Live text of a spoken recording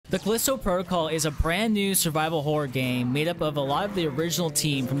The Callisto Protocol is a brand new survival horror game made up of a lot of the original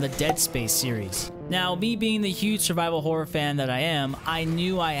team from the Dead Space series. Now, me being the huge survival horror fan that I am, I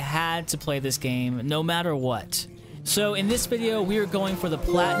knew I had to play this game no matter what. So in this video, we are going for the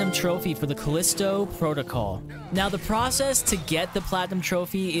Platinum Trophy for the Callisto Protocol. Now, the process to get the Platinum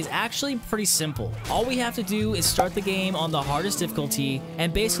Trophy is actually pretty simple. All we have to do is start the game on the hardest difficulty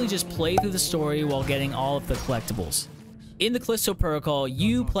and basically just play through the story while getting all of the collectibles. In the Callisto Protocol,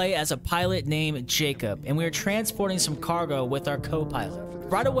 you play as a pilot named Jacob, and we are transporting some cargo with our co-pilot.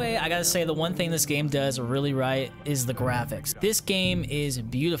 Right away, I gotta say the one thing this game does really right is the graphics. This game is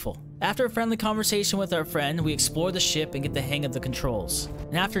beautiful. After a friendly conversation with our friend, we explore the ship and get the hang of the controls.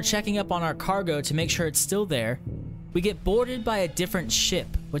 And after checking up on our cargo to make sure it's still there, we get boarded by a different ship,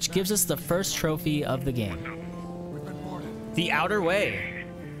 which gives us the first trophy of the game. The Outer Way.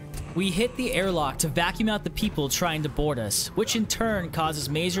 We hit the airlock to vacuum out the people trying to board us, which in turn causes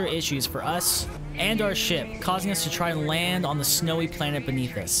major issues for us and our ship, causing us to try and land on the snowy planet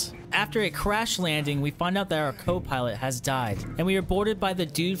beneath us. After a crash landing, we find out that our co-pilot has died, and we are boarded by the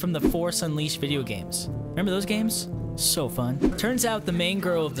dude from the Force Unleashed video games. Remember those games? So fun. Turns out the main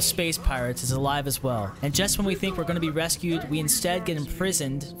girl of the space pirates is alive as well, and just when we think we're going to be rescued, we instead get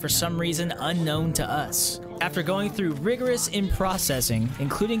imprisoned for some reason unknown to us. After going through rigorous in-processing,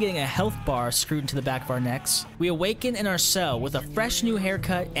 including getting a health bar screwed into the back of our necks, we awaken in our cell with a fresh new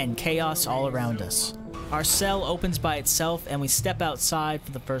haircut and chaos all around us. Our cell opens by itself and we step outside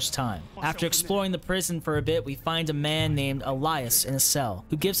for the first time. After exploring the prison for a bit, we find a man named Elias in a cell,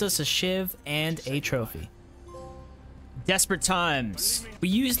 who gives us a shiv and a trophy. Desperate times. We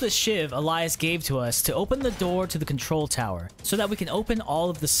use the shiv Elias gave to us to open the door to the control tower so that we can open all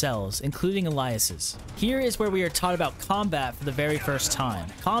of the cells, including Elias's. Here is where we are taught about combat for the very first time.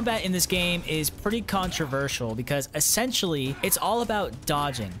 Combat in this game is pretty controversial because essentially it's all about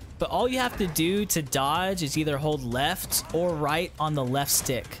dodging. But all you have to do to dodge is either hold left or right on the left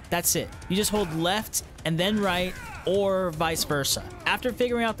stick. That's it. You just hold left and then right, or vice versa. After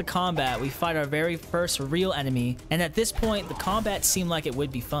figuring out the combat, we fight our very first real enemy, and at this point, the combat seemed like it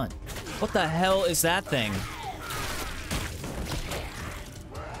would be fun. What the hell is that thing?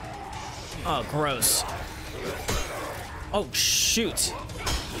 Oh, gross. Oh, shoot.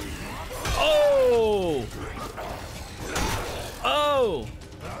 Oh! Oh!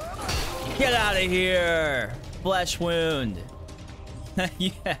 Get out of here! Flesh wound.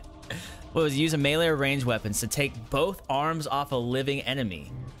 Yeah. What was use a melee or ranged weapons to take both arms off a living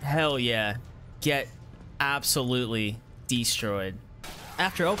enemy. Hell yeah. Get absolutely destroyed.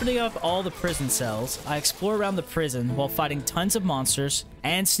 After opening up all the prison cells, I explore around the prison while fighting tons of monsters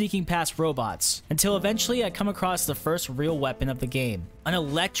and sneaking past robots, until eventually I come across the first real weapon of the game, an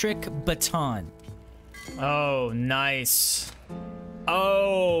electric baton. Oh, nice.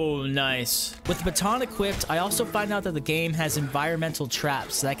 Oh, nice. With the baton equipped, I also find out that the game has environmental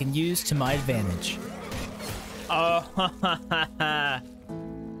traps that I can use to my advantage. Oh,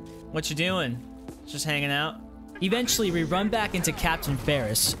 what you doing? Just hanging out? Eventually, we run back into Captain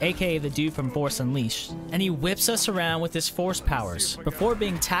Ferris, aka the dude from Force Unleashed, and he whips us around with his force powers before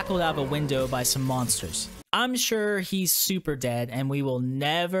being tackled out of a window by some monsters. I'm sure he's super dead and we will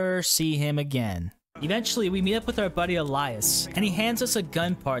never see him again. Eventually, we meet up with our buddy Elias, and he hands us a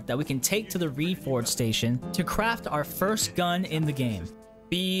gun part that we can take to the Reforge station to craft our first gun in the game.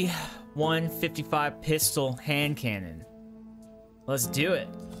 B-155 pistol hand cannon. Let's do it.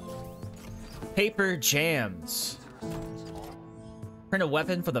 Paper jams. Print a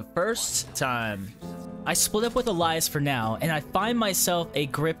weapon for the first time. I split up with Elias for now, and I find myself a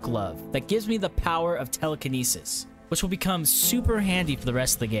grip glove that gives me the power of telekinesis, which will become super handy for the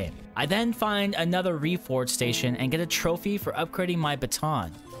rest of the game. I then find another Reforge station and get a trophy for upgrading my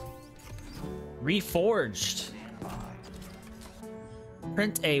baton. Reforged.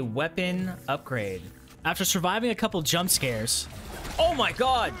 Print a weapon upgrade. After surviving a couple jump scares... Oh my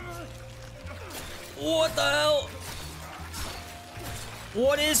god! What the hell?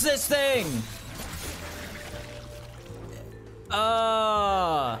 What is this thing?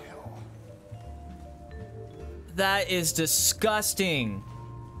 That is disgusting.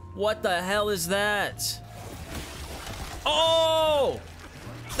 What the hell is that? Oh!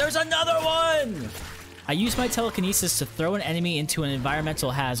 There's another one! I use my telekinesis to throw an enemy into an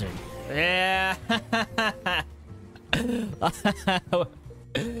environmental hazard. Yeah.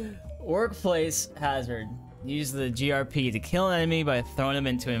 Workplace hazard. Use the GRP to kill an enemy by throwing them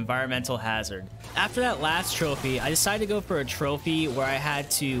into an environmental hazard. After that last trophy, I decided to go for a trophy where I had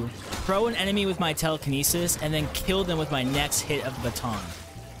to throw an enemy with my telekinesis and then kill them with my next hit of the baton.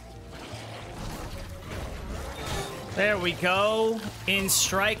 There we go. In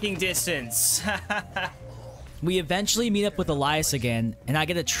striking distance. We eventually meet up with Elias again, and I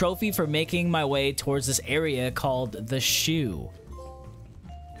get a trophy for making my way towards this area called the shoe.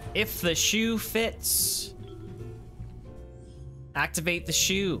 If the shoe fits, activate the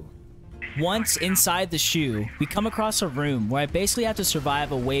shoe. Once inside the shoe, we come across a room where I basically have to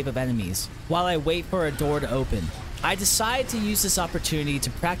survive a wave of enemies while I wait for a door to open. I decide to use this opportunity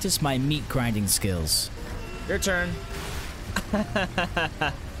to practice my meat grinding skills. Your turn.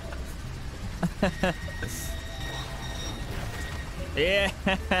 Yeah.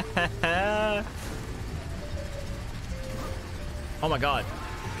 Oh my god.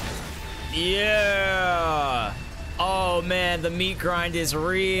 Yeah. Oh man, the meat grind is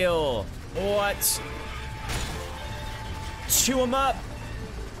real. What? Chew them up.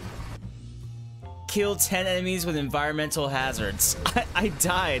 Kill 10 enemies with environmental hazards. I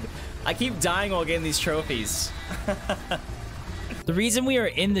died. I keep dying while getting these trophies. The reason we are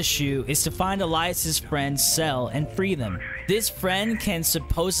in the shoe is to find Elias's friend's cell and free them. This friend can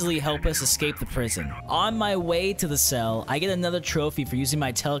supposedly help us escape the prison. On my way to the cell, I get another trophy for using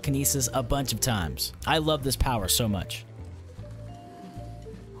my telekinesis a bunch of times. I love this power so much.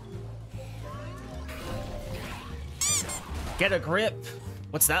 Get a grip.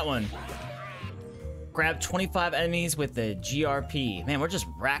 What's that one? Grab 25 enemies with the GRP. Man, we're just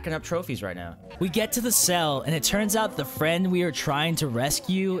racking up trophies right now. We get to the cell, and it turns out the friend we are trying to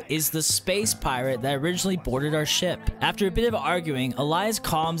rescue is the space pirate that originally boarded our ship. After a bit of arguing, Elias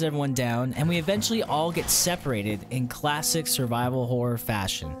calms everyone down, and we eventually all get separated in classic survival horror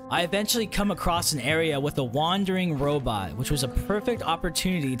fashion. I eventually come across an area with a wandering robot, which was a perfect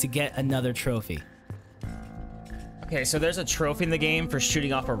opportunity to get another trophy. Okay, so there's a trophy in the game for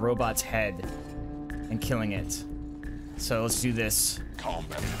shooting off a robot's head and killing it. So let's do this.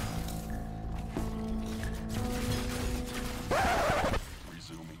 Combat.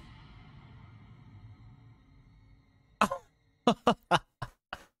 Resuming.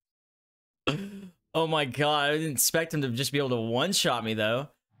 Oh my god, I didn't expect him to just be able to one-shot me though.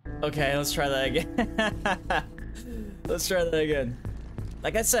 Okay, let's try that again. Let's try that again.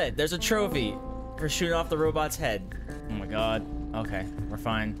 Like I said, there's a trophy for shooting off the robot's head. Oh my god. Okay, we're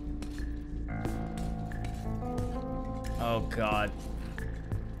fine. Oh god.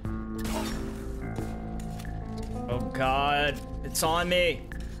 Oh god. It's on me.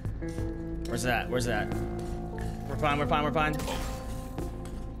 Where's that? Where's that? We're fine, we're fine, we're fine.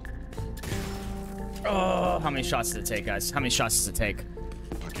 Oh, how many shots does it take, guys? How many shots does it take?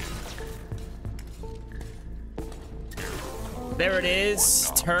 There it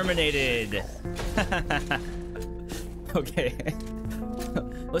is. Terminated. Okay.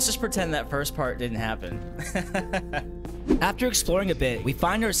 Let's just pretend that first part didn't happen. After exploring a bit, we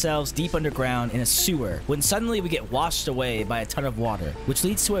find ourselves deep underground in a sewer when suddenly we get washed away by a ton of water, which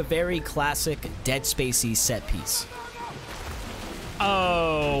leads to a very classic Dead Spacey set piece.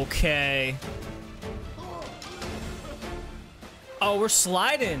 Okay. Oh, we're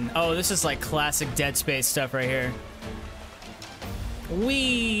sliding. Oh, this is like classic Dead Space stuff right here.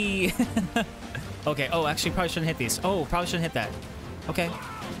 Wee. Okay. Oh, actually, probably shouldn't hit these. Oh, probably shouldn't hit that. Okay.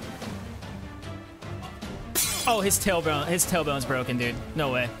 Oh, his tailbone's broken, dude.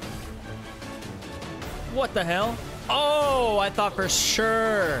 No way. What the hell? Oh, I thought for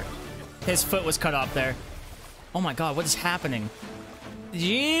sure his foot was cut off there. Oh my god, what is happening?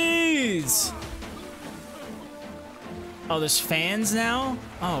 Jeez. Oh, there's fans now?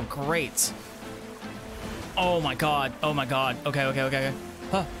 Oh, great. Oh my god. Oh my god. Okay, okay, okay,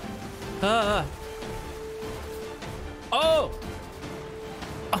 okay. Oh!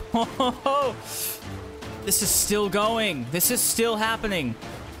 Oh! This is still going. This is still happening.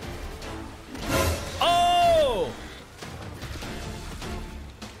 Oh!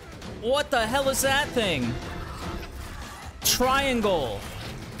 What the hell is that thing? Triangle.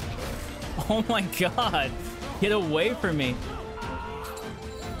 Oh my god. Get away from me.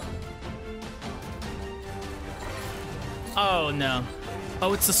 Oh no.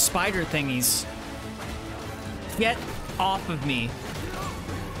 Oh, it's the spider thingies. Get off of me.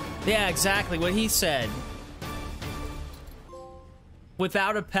 Yeah, exactly what he said.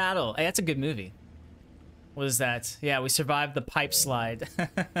 Without a paddle. Hey, that's a good movie. What is that? Yeah, we survived the pipe slide.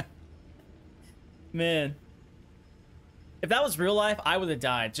 Man. If that was real life, I would have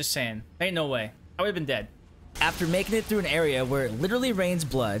died. Just saying. Ain't no way. I would have been dead. After making it through an area where it literally rains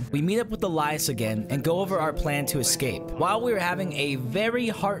blood, we meet up with Elias again and go over our plan to escape. While we were having a very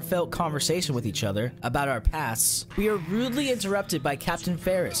heartfelt conversation with each other about our pasts, we are rudely interrupted by Captain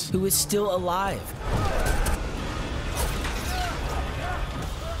Ferris, who is still alive.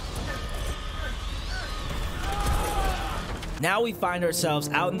 Now we find ourselves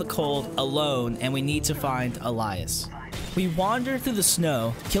out in the cold, alone, and we need to find Elias. We wander through the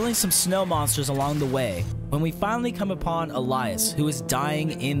snow, killing some snow monsters along the way, when we finally come upon Elias, who is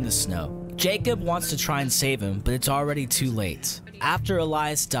dying in the snow. Jacob wants to try and save him, but it's already too late. After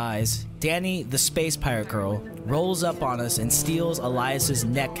Elias dies, Danny, the space pirate girl, rolls up on us and steals Elias's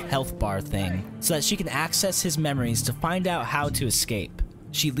neck health bar thing so that she can access his memories to find out how to escape.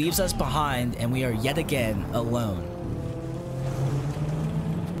 She leaves us behind and we are yet again alone.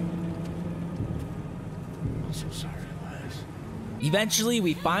 I'm so sorry, Elias. Eventually,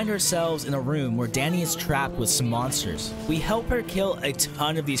 we find ourselves in a room where Danny is trapped with some monsters. We help her kill a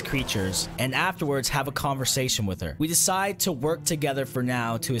ton of these creatures, and afterwards have a conversation with her. We decide to work together for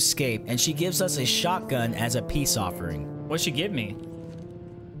now to escape, and she gives us a shotgun as a peace offering. What'd she give me?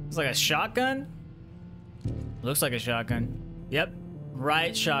 It's like a shotgun? Looks like a shotgun. Yep,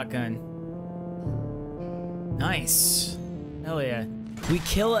 right shotgun. Nice. Hell yeah. We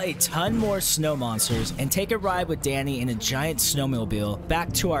kill a ton more snow monsters and take a ride with Danny in a giant snowmobile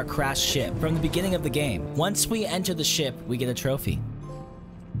back to our crashed ship from the beginning of the game. Once we enter the ship, we get a trophy.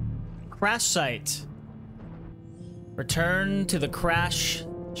 Crash site. Return to the crash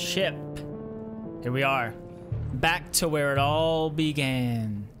ship. Here we are. Back to where it all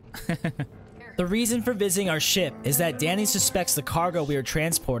began. The reason for visiting our ship is that Danny suspects the cargo we are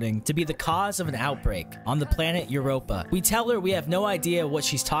transporting to be the cause of an outbreak on the planet Europa. We tell her we have no idea what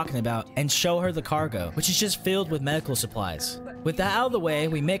she's talking about and show her the cargo, which is just filled with medical supplies. With that out of the way,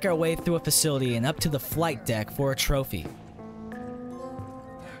 we make our way through a facility and up to the flight deck for a trophy.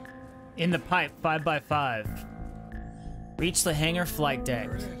 In the pipe, 5x5. Reach the hangar flight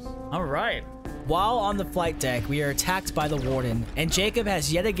deck. All right. While on the flight deck, we are attacked by the warden, and Jacob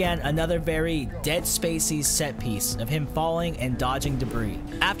has yet again another very Dead Spacey set piece of him falling and dodging debris.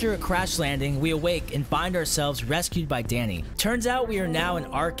 After a crash landing, we awake and find ourselves rescued by Danny. Turns out we are now in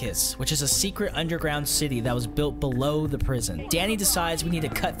Arcus, which is a secret underground city that was built below the prison. Danny decides we need to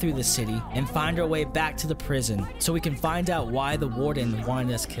cut through the city and find our way back to the prison so we can find out why the warden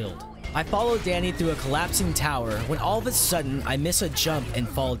wanted us killed. I follow Danny through a collapsing tower when all of a sudden I miss a jump and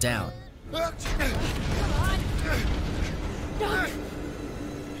fall down. Come on! No.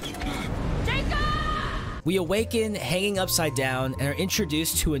 Jacob! We awaken hanging upside down and are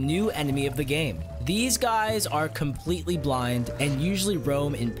introduced to a new enemy of the game. These guys are completely blind and usually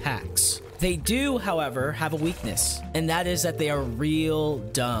roam in packs. They do, however, have a weakness, and that is that they are real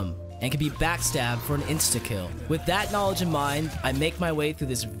dumb and can be backstabbed for an insta-kill. With that knowledge in mind, I make my way through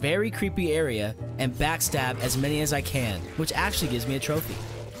this very creepy area and backstab as many as I can, which actually gives me a trophy.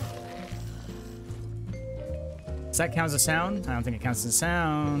 Does that count as a sound? I don't think it counts as a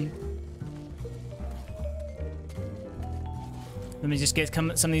sound. Let me just get some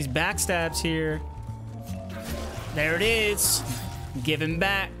of these backstabs here. There it is. Give him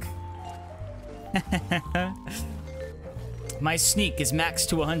back. My sneak is maxed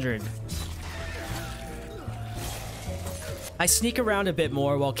to 100. I sneak around a bit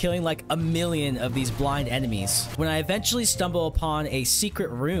more while killing like a million of these blind enemies when I eventually stumble upon a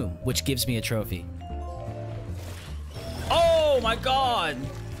secret room, which gives me a trophy. Oh my god!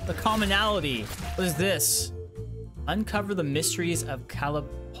 The commonality. What is this? Uncover the mysteries of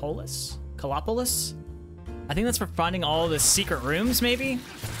Callipolis? Callipolis? I think that's for finding all the secret rooms, maybe?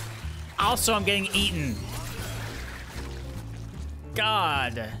 Also, I'm getting eaten.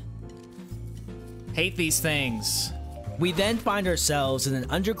 God. Hate these things. We then find ourselves in an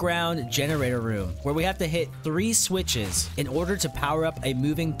underground generator room where we have to hit 3 switches in order to power up a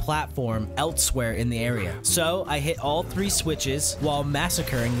moving platform elsewhere in the area. So I hit all 3 switches while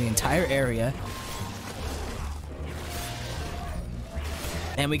massacring the entire area.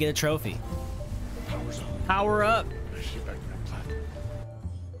 And we get a trophy. Power up.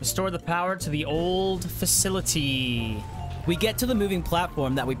 Restore the power to the old facility. We get to the moving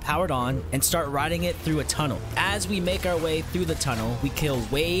platform that we powered on and start riding it through a tunnel. As we make our way through the tunnel, we kill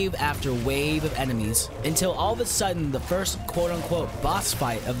wave after wave of enemies until all of a sudden the first quote-unquote boss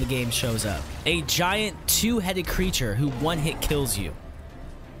fight of the game shows up. A giant 2-headed creature who one-hit kills you.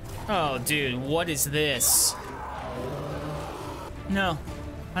 Oh, dude, what is this? No,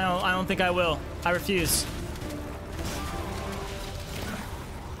 I don't think I will. I refuse.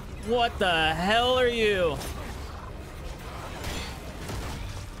 What the hell are you?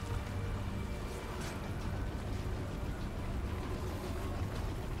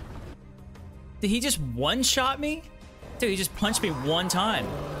 Did he just one-shot me? Dude, he just punched me one time.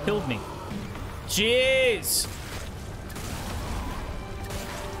 Killed me. Jeez!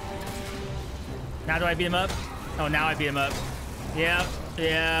 Now do I beat him up? Oh, now I beat him up. Yep,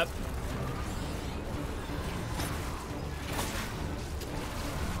 yep.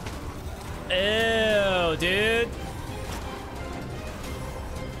 Ew, dude.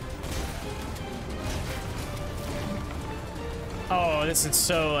 Oh, this is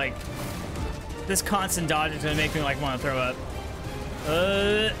so, like... This constant dodge is gonna make me, like, want to throw up.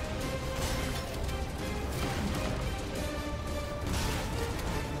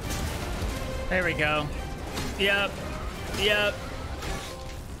 There we go. Yep. Yep.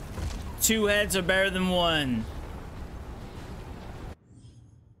 2 heads are better than 1.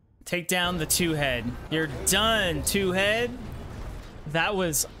 Take down the 2-head. You're done, 2-head. That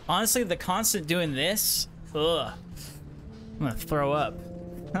was honestly the constant doing this. Ugh. I'm gonna throw up.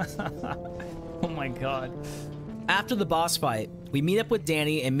 Oh my god. After the boss fight, we meet up with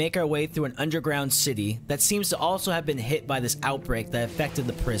Danny and make our way through an underground city that seems to also have been hit by this outbreak that affected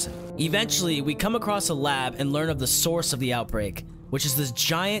the prison. Eventually, we come across a lab and learn of the source of the outbreak, which is this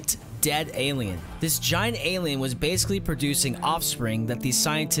giant dead alien. This giant alien was basically producing offspring that these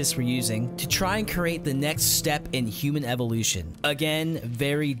scientists were using to try and create the next step in human evolution. Again,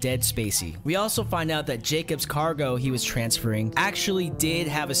 very Dead Spacey. We also find out that Jacob's cargo he was transferring actually did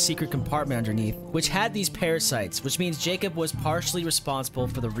have a secret compartment underneath, which had these parasites, which means Jacob was partially responsible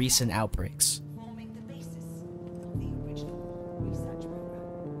for the recent outbreaks.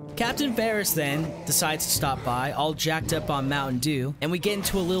 Captain Ferris then decides to stop by, all jacked up on Mountain Dew, and we get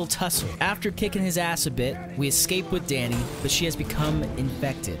into a little tussle. After kicking his ass a bit, we escape with Danny, but she has become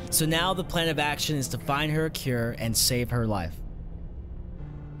infected. So now the plan of action is to find her a cure and save her life.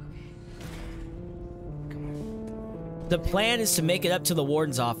 The plan is to make it up to the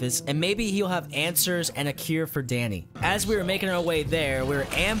warden's office, and maybe he'll have answers and a cure for Danny. As we were making our way there, we were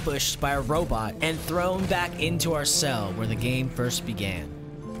ambushed by a robot and thrown back into our cell where the game first began.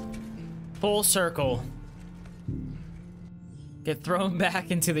 Full circle. Get thrown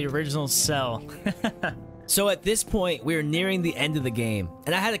back into the original cell. So at this point, we are nearing the end of the game,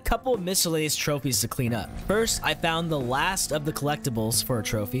 and I had a couple of miscellaneous trophies to clean up. First, I found the last of the collectibles for a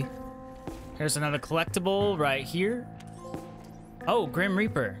trophy. Here's another collectible right here. Oh, Grim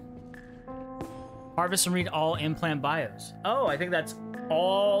Reaper. Harvest and read all implant bios. Oh, I think that's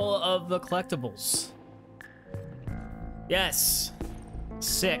all of the collectibles. Yes.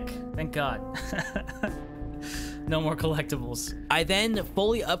 Sick. Thank God. No more collectibles. I then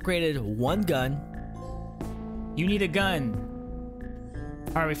fully upgraded one gun. You need a gun.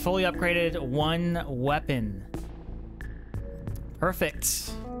 All right, we fully upgraded one weapon.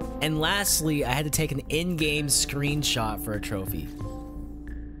 Perfect. And lastly, I had to take an in-game screenshot for a trophy.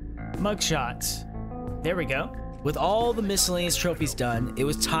 Mugshot. There we go. With all the miscellaneous trophies done, it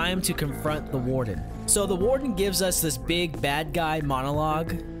was time to confront the warden. So the warden gives us this big bad guy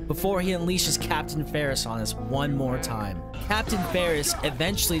monologue before he unleashes Captain Ferris on us one more time. Captain Ferris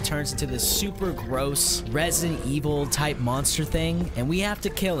eventually turns into this super gross Resident Evil type monster thing, and we have to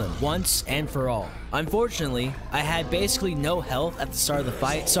kill him once and for all. Unfortunately, I had basically no health at the start of the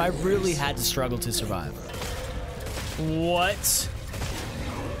fight, so I really had to struggle to survive. What?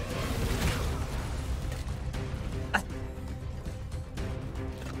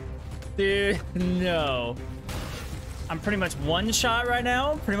 Dude, no. I'm pretty much one shot right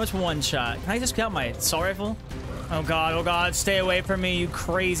now. Pretty much one shot. Can I just get out my assault rifle? Oh god, stay away from me, you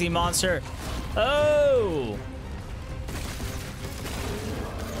crazy monster. Oh!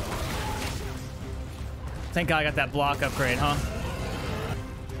 Thank God I got that block upgrade, huh?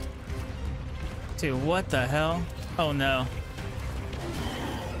 Dude, what the hell? Oh no.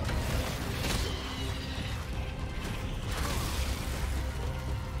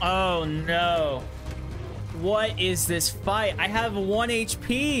 Oh no. What is this fight? I have 1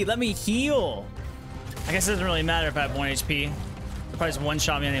 HP. Let me heal. I guess it doesn't really matter if I have 1 HP. They'll probably just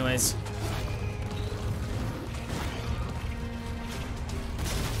one-shot me anyways.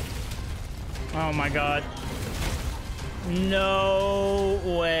 Oh my god. No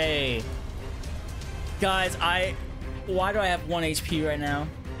way. Guys, why do I have 1 HP right now?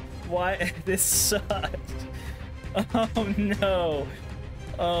 Why? This sucks. Oh no.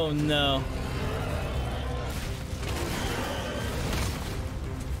 Oh no.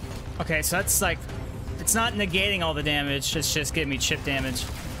 Okay, so that's like, it's not negating all the damage, it's just giving me chip damage.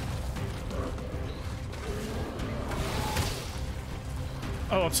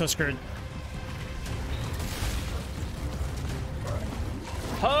 Oh, I'm so screwed.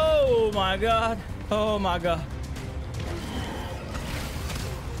 Oh my god. Oh my god.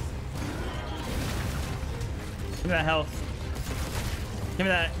 Give me that health. Give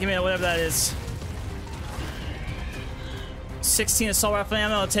me that. Give me that, whatever that is. 16 assault rifle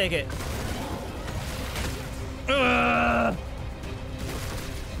ammo, I'll take it. Ugh.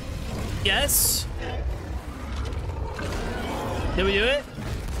 Yes. Did we do it?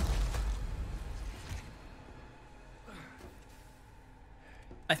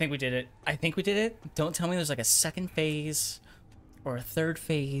 I think we did it. I think we did it. Don't tell me there's like a second phase or a third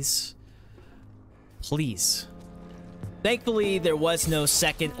phase. Please. Thankfully, there was no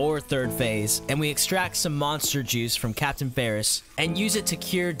second or third phase, and we extract some monster juice from Captain Ferris and use it to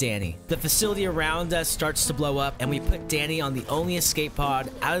cure Danny. The facility around us starts to blow up, and we put Danny on the only escape pod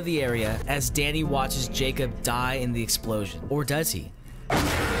out of the area as Danny watches Jacob die in the explosion. Or does he?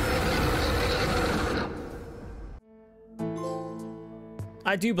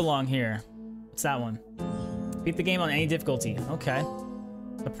 I do belong here. What's that one? Beat the game on any difficulty. Okay.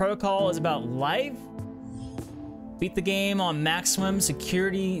 The protocol is about life. Beat the game on maximum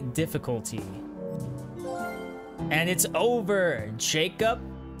security difficulty. And it's over, Jacob.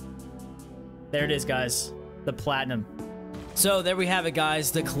 There it is, guys. The platinum. So there we have it,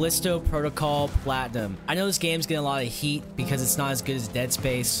 guys, the Callisto Protocol Platinum. I know this game's getting a lot of heat because it's not as good as Dead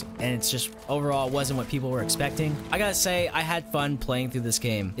Space, and it's just overall wasn't what people were expecting. I gotta say, I had fun playing through this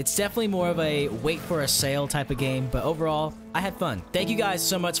game. It's definitely more of a wait for a sale type of game, but overall, I had fun. Thank you guys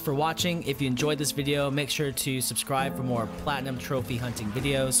so much for watching. If you enjoyed this video, make sure to subscribe for more Platinum Trophy hunting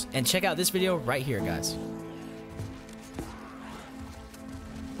videos, and check out this video right here, guys.